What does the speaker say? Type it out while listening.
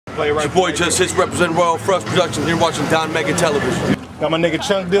It's your boy Just Hits representing Royal Flush Productions. You're watching Don Mega Television. Got my nigga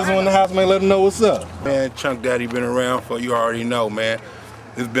Chunk Dizzle in the house, man. Let him know what's up. Man, Chunk Daddy been around for, you already know, man.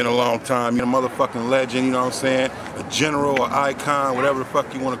 It's been a long time. You're a motherfucking legend, you know what I'm saying? A general, an icon, whatever the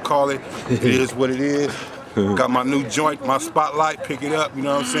fuck you want to call it. It is what it is. Got my new joint, my spotlight, pick it up, you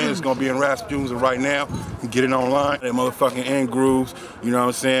know what I'm saying? It's gonna be in Rasputin's right now. You can get it online. That motherfucking end grooves, you know what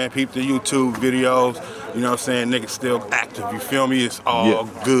I'm saying? Peep the YouTube videos, you know what I'm saying? Niggas still active, you feel me? It's all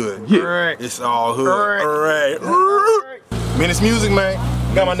good. Yeah. It's all hood. Alright. Menace music, man.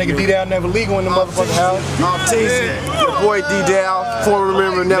 Got my nigga D-dow of Neva Lega in the motherfucking house. I'm teasing. Your boy D-dow, former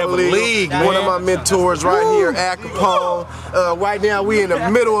member of Neva Lega. One of my mentors right here, Adkapone. Right now we in the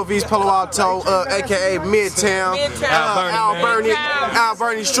middle of East Palo Alto, aka Midtown.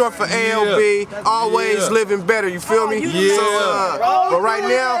 Alberni, short for ALB. Always living better, you feel me? Yeah. So, but right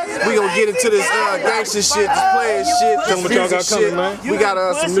now, we gonna get into this gangster shit, this playing shit, this music shit. We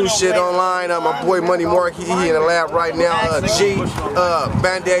got some new shit online. My boy Money Mark, he in the lab right now. G,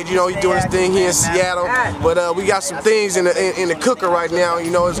 Band-Aid, you know, he doing his thing here in Seattle. But we got some things in the cooker right now.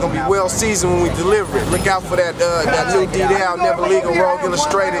 You know, it's gonna be well seasoned when we deliver it. Look out for that new D-dow of Neva Lega Rogue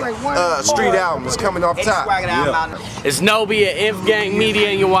Illustrated street album. It's coming off top. It's Nobe of ENFGANG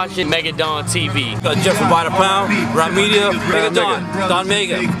MEDIA, and you're watching DonMegaTv. Jeffrey by the pound, Rap Media, Mega Don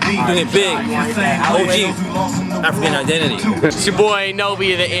Mega, doing it big, OG, African identity. It's your boy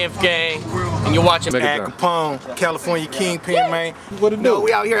Nobe of the ENFGANG, and you're watching Kapone, California Kingpin, man. What it do?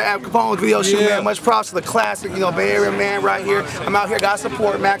 We out here at Kapone's video shoot, man. Much props to the classic, you know, Bay Area man right here. I'm out here, got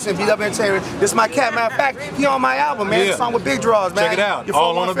support, Max and BW Entertainment. This is my cat, matter of fact, he on my album, man. It's on with Big Draws, man. Check it out.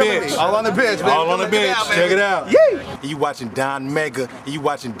 All on the bench. All on the bench, man. All on the bench. Check it out. Yeah. You watching Don Mega, you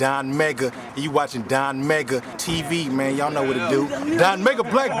watching Don Mega, you watching Don Mega TV, man. Y'all know what it do. Don Mega,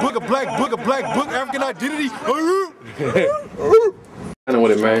 Black Book, African identity. I know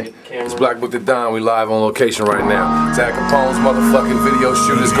what it, man. It's Black Book to Don. We live on location right now. It's Adkapones motherfucking video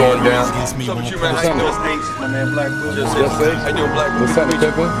shoot is going down. What's up with you, man? How you doing? My man, Black Book. Just How you doing, Black Book? What's up,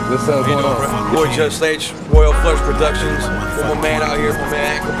 Pimp? What's up going on? Boy, Just H, Royal Flush Productions. For my man out here, my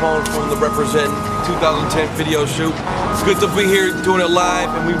man Adkapones from the Representin 2010 video shoot. It's good to be here doing it live,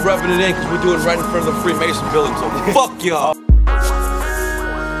 and we rubbing it in because we're doing it right in front of the Freemason building. So fuck y'all.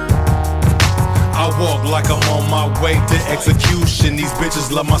 I walk like I'm on my way to execution. These bitches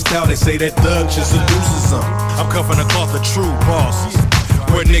love my style, they say that thug shit seduces them. I'm covering the cloth of true bosses.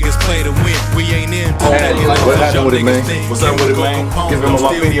 Where niggas play to win, we ain't in. What happened with it, man? What's up with it, man? Give him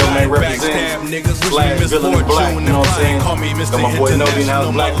my video, man. Represent Black Villian Black, you know what I'm saying? Got my boy Nobe in the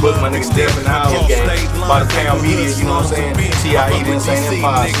house, Black Book, my nigga Steph in the house. By the pound media, you know what I'm saying? T.I.E, the insane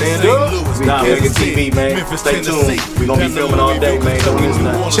empire. Stand up. DonMegaTv, man. Stay tuned. We gonna be filming all day, man. Don't miss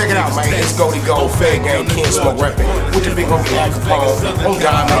nothing. Check it out, man. It's Goldie Gold, Fair Game, King Smoke reppin'. With the big homie Adkapone, on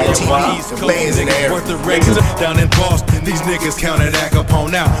DonMegaTv, the bands in the air. Down in Boston, these niggas counted Adkapone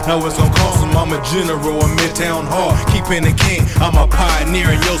out. Know it's gon' cost them. I'm a general in Midtown Hall. Keeping the king. I'm a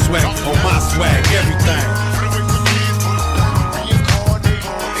pioneer in your swag. On my swag, everything.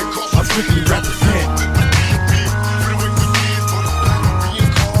 I'm strictly represent.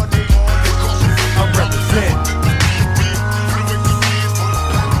 I represent.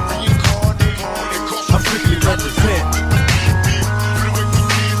 I'm strictly represent.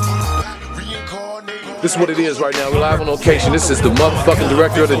 This is what it is right now. We're live on location. This is the motherfucking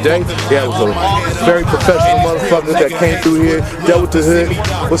director of the day. Yeah, it was a very professional motherfucker that came through here, dealt with the hood.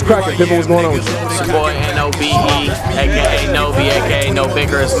 What's cracking, Pimp? What's going on with you? It's your boy Nobe, aka Nobe, aka No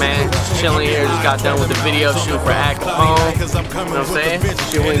Biggers, man. Just chilling here, just got done with the video shoot for Adkapone. You know what I'm saying?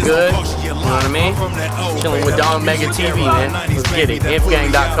 Shit went good. You know what I mean? Chilling with DonMegaTv, man. Let's get it.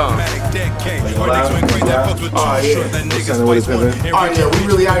 ENFGANG.com. Alright, yeah, we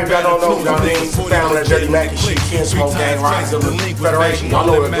really out here back on those, you know what I mean? Found that Dirty Mac and shit, King Smoke Gang, Rise of the Federation. Y'all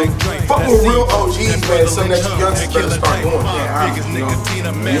know what to do. Fuck with real OGs, man. Something that you youngsters better start doing.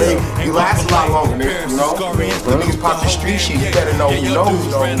 You last a lot longer, nigga, you know? The niggas pop the street shit, you better know who knows,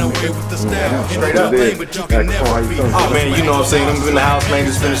 straight up. Oh, man, you know what I'm saying? I'm in the house, man.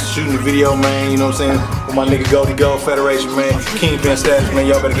 Just finished shooting the video, man. You know what I'm saying? With my nigga Goldie Gold Federation, man. Kingpin status, man.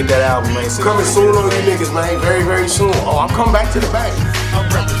 Y'all better get that album, man. Coming soon on you niggas, man. Very, very soon. Oh, I'm coming back to the back. I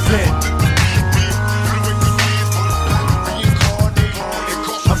represent.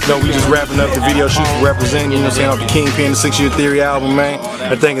 No, we just wrapping up the video shoot for Representin, you know what I'm saying, off the Kingpin, the 6 Year Theory album, man.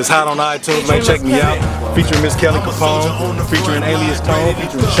 That thing is hot on iTunes, man. Check me out. featuring Miss Kelly Kapone, featuring Alias Tone,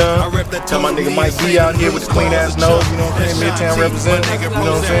 featuring Sean. Tell my nigga Mike D out here with the clean ass nose, you know what I'm saying? Midtown representing, you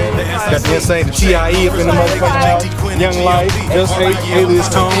know what I'm saying? Got the insane, the T.I.E up in the motherfucking house. Young Life, just Alias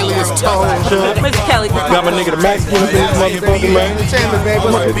Tone, Miss Kelly Kapone. Got my nigga the Mexican up in this motherfucking man. It's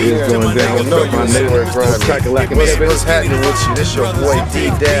going down. My neighbor what's happening with you? This your boy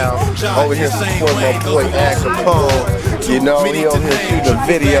D-dow over here supporting my boy Adkapones. You know, he over here shooting a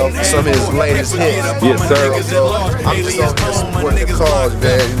video for some of his latest hits. Yes, sir. So I'm just over here supporting the cause,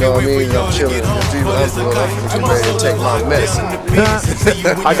 man. You know what I mean? I'm chilling. I'm getting ready to take my medicine.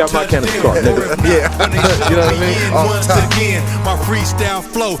 I got my cannabis card, nigga. Yeah. You know what I mean? Once again, my freestyle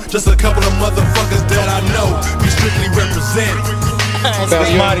flow. Just a couple of motherfuckers that I know. We strictly represent.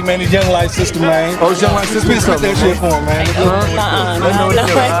 That's Marty, man. His Young Life sister, man. Oh, his Young Life sister. Spit that shit for him, man.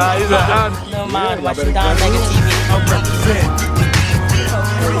 No, Marty, watching DonMegaTv. I represent.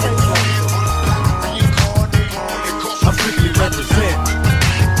 I strictly represent.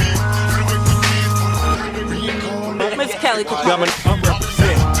 Miss Kelly Kapone. I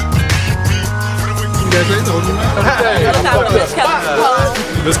represent.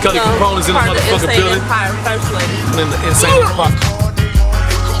 Miss Kelly Kapone is in the motherfucking building. First lady. And in the insane spot.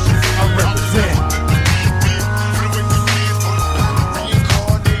 I represent.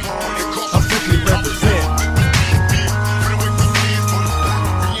 I strictly represent.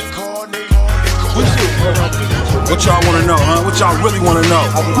 What y'all wanna know, huh? What y'all really wanna know?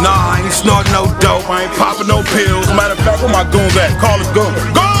 Nah, I ain't snorting no dope, I ain't popping no pills. Matter of fact, where my goons at? Call us goons.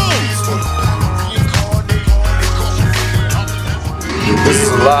 Goons! This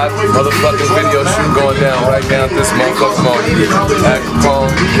is a live motherfucking video shoot going down right now at this motherfucking moment. Adkapone,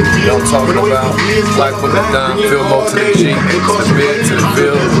 you know what I'm talking about. Black with the dime, Phil Mo to the G, to the bid, to the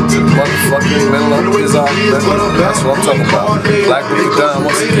Bill, to the motherfucking middle of the bizarre. That's what I'm talking about. Black with the dime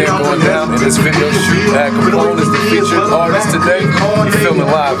once again going down in this video shoot. Adkapone is the featured artist today. We filming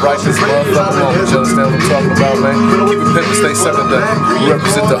live right this motherfucking moment. You understand what I'm talking about, man? Keep it pimpin', stay 7 day. We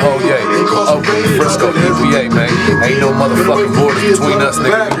represent the whole yay. Oakland, Frisco, NBA, man. Ain't no motherfucking borders between us,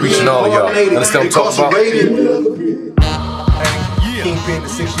 nigga. We reaching all of y'all. Understand what I'm talking about? Kingpin, the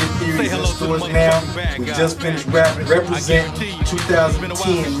 6-year theory in stores now. We just finished rapping, representing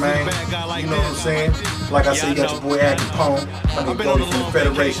 2010, man. You know what I'm saying? Like I said, you got your boy Adkapone, my nigga Goldie from the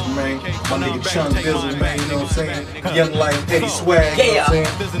Federation, man. My nigga Chung Bizzle, man. You know what I'm saying? Young Life, Eddie Swag, you know what I'm saying?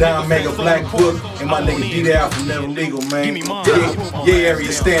 DonMega Black Book, and my nigga D-dow of Neva Lega, man. Yeah,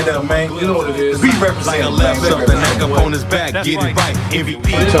 area, stand up, man. You know what it is. We represent something. Adkapone's back, get it right. MVP.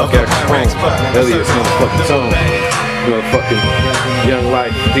 Chuck Adkapone, alias motherfucking Tone. Motherfucking Young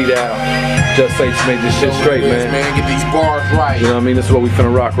Life, D-dow. Just say you made this shit straight, man. Get these bars right. You know what I mean? This is what we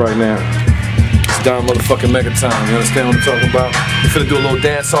finna rock right now. It's Don motherfucking Mega time. You understand what I'm talking about? We finna do a little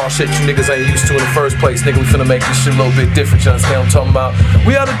dance hall shit you niggas ain't used to in the first place. Nigga, we finna make this shit a little bit different. You understand what I'm talking about?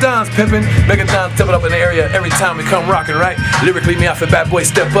 We are the Dons pimpin'. Mega Don stepping up in the area every time we come rockin', right? Lyrically, me off at Bad Boy,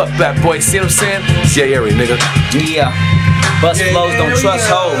 step up, Bad Boy. See what I'm saying? It's your area, nigga. Yeah. Bust flows, don't trust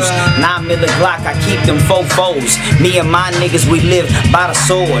hoes. 9mm Glock, I keep them fofos. Me and my niggas, we live by the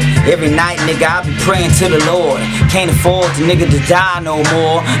sword. Every night, nigga, I be praying to the Lord. Can't afford the nigga to die no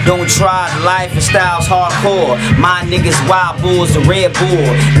more. Don't try the life and styles hardcore. My niggas, wild bulls, the Red Bull.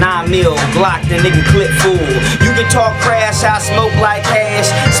 9mm Glock, the nigga clip full. You can talk crash, I smoke like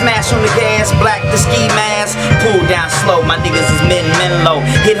hash. Smash on the gas, black the ski mask. Pull down slow, my niggas is men low.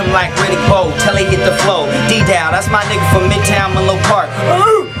 Hit him like Riddick Bowe, till they hit the flow. D-dow, that's my nigga from Midtown, Menlo Park.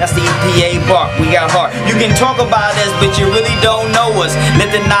 That's the EPA bark, we got heart. You can talk about us, but you really don't know us.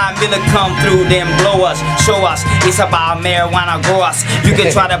 Let the 9mm come through, then blow us. Show us, it's about marijuana, grow us. You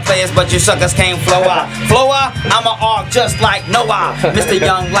can try to play us, but you suckers can't flow out. Flow out, I'm an arc just like Noah. Mr.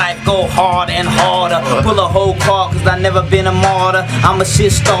 Young Life, go hard and harder. Pull a whole car, cause I never been a martyr. I'm a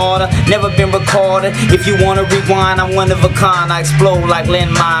shit starter, never been recorded. If you wanna rewind, I'm one of a kind. I explode like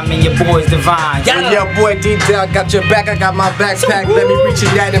Lin Mime and your boy's divine. Yeah, boy, D-dow, got your back, I got my backpack. Let me reach in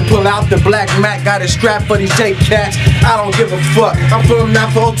that and pull out the black Mac. Got a strap for these J-Cats, I don't give a fuck. I'm from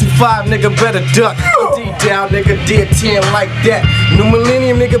now for 025, nigga, better duck. D-dow, nigga, did 10 like that. New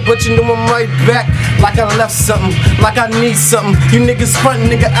millennium, nigga, but you know I'm right back. Like I left something, like I need something. You niggas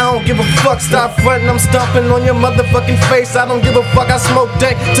frontin', nigga, I don't give a fuck. Stop frontin', I'm stomping on your motherfucking face. I don't give a fuck, I smoke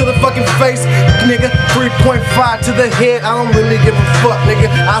dank to the fucking face. Nigga, 3.5 to the head, I don't really give a fuck,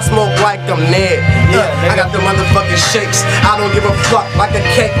 nigga. I smoke like I'm Ned. I got the motherfucking shakes, I don't give a fuck. Like a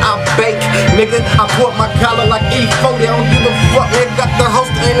cake I bake, nigga, I put my collar like E40. I don't give a fuck, nigga, got the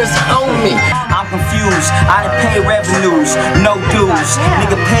host and it's on me. I'm confused, dues. I done pay revenues, no dues.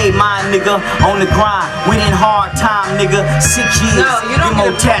 Nigga pay my nigga on the grind. We in hard time, nigga. 6 years. You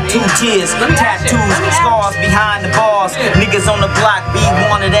more tattoo tears, tattoos, scars behind the bars. Niggas on the block be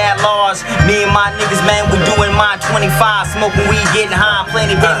wanted at large. Me and my niggas, man, we doing mine 25, smoking weed, getting high,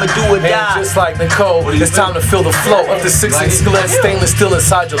 playing the game of do or die. Just like Nicole, it's time to feel the flow of the 6-inch glass stainless steel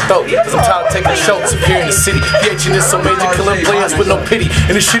inside your throat. Cause I'm tired of taking shots up here in the city. Bitchin' is so major, killing players with no pity.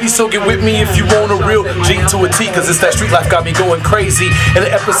 And it's shitty, so get with me if you want a real G to a T. Cause it's that street life got me going crazy. And the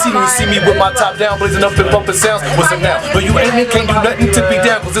epicene, you see me with my top down, blazing up and bumping sounds. What's up now? But you ain't can't do nothing to be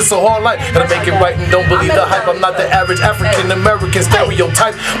down, cause it's a hard life. Gotta make it right and don't believe the hype. I'm not the average African American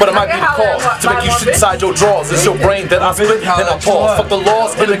stereotype, but I might be the cause to make you shit inside your drawers. It's your brain that I split and I pause. Fuck the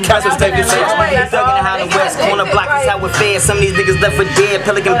laws and the cats take it. Thuggin' in Hollywood West, corner block is how it fares. Some of these niggas left for dead,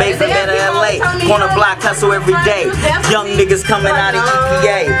 Pelican Bay from better LA. Corner block hustle every day. Young niggas coming out of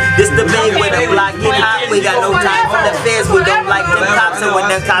EPA. This the bay where the block get hot. We got no time for the feds. We don't like them cops, and when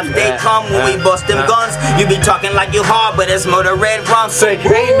them cops they come, when we bust them guns, you be talking like you hard, but it's more the red rum. Say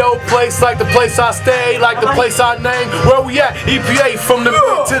ain't no place like the place I stay, like the place I name. Where we at? EPA from the B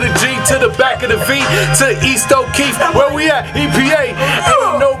to the G to the back of the V to East O'Keefe. Where we at? EPA.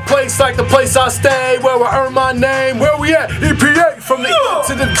 Ain't no place like the place I stay, where I earn my name. Where we at? EPA from the E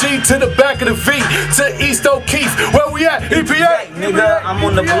to the G to the back of the V to East O'Keefe. Where we at? EPA. Nigga, I'm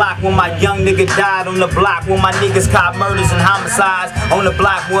on the block when my young nigga died. On the block when my niggas caught murders and homicides. On the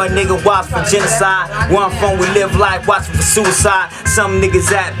block where a nigga watch for genocide. Where I'm from, we live life watching for suicide. Some niggas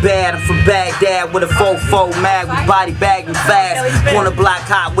that bad. I'm from Baghdad with a 4-4 mag with body bagging fast. On the block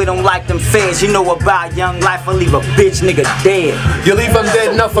hot, we don't like them feds. You know about young life, I leave a bitch nigga dead. You leave them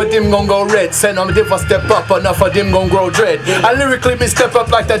dead, enough of them gon' go red. Send them if I step up, enough of them gon' grow dread. I lyrically been step up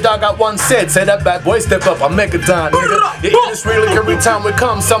like that dog I once said. Say that bad boy step up, I'm Megadon, nigga. Yeah, it's real like every time we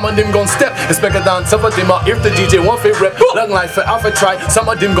come, some of them gon' step. It's Megadon, some of them are if the DJ want fit rep. Long life for alpha try, some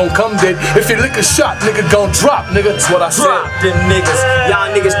of them gon' come dead. If you lick a shot, nigga gon' drop, nigga. That's what I said. Drop them niggas.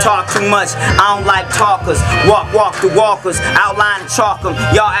 Y'all niggas talk too much. I don't like talkers. Walk the walkers. Outline and chalk them.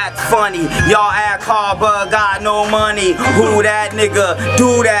 Y'all act funny. Y'all act hard, but got no money. Who that nigga?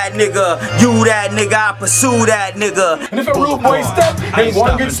 Do that nigga. You that nigga. I pursue that nigga. And if a rude boy step, then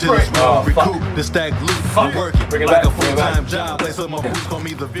one gets sprayed. Oh, fuck. The stack loot. I'm working Bring it like back, a full-time job. Play some of my boots, call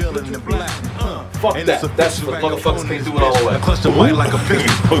me the villain in the black. Fuck that. That's what motherfuckers can't do it all the way. Clutch the white like a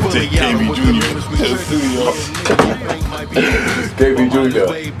pistol. KB Jr. KB Jr.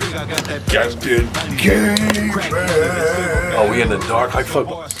 Captain Game. Oh, we in the dark like fuck.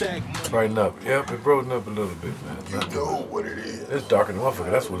 Brighten up. Yep, it broadened up a little bit, man. You know what it is. It's dark in the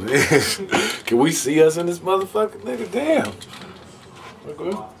motherfucker, that's what it is. Can we see us in this motherfucker? Nigga, damn.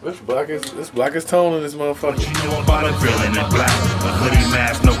 It's black as Tone in this motherfucker. You know about a villain in black. A hoodie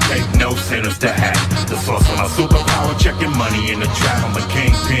mask, no cape, no sinners to hat. The source of my superpower, checking money in the trap. I'm a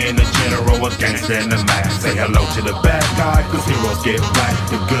kingpin, a general, a gangster, and a max. Say hello to the bad guy, cause heroes get black.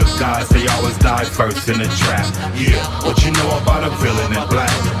 The good guys, they always die first in the trap. Yeah, what you know about a villain in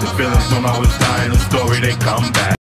black? The villains don't always die in the story, they come back.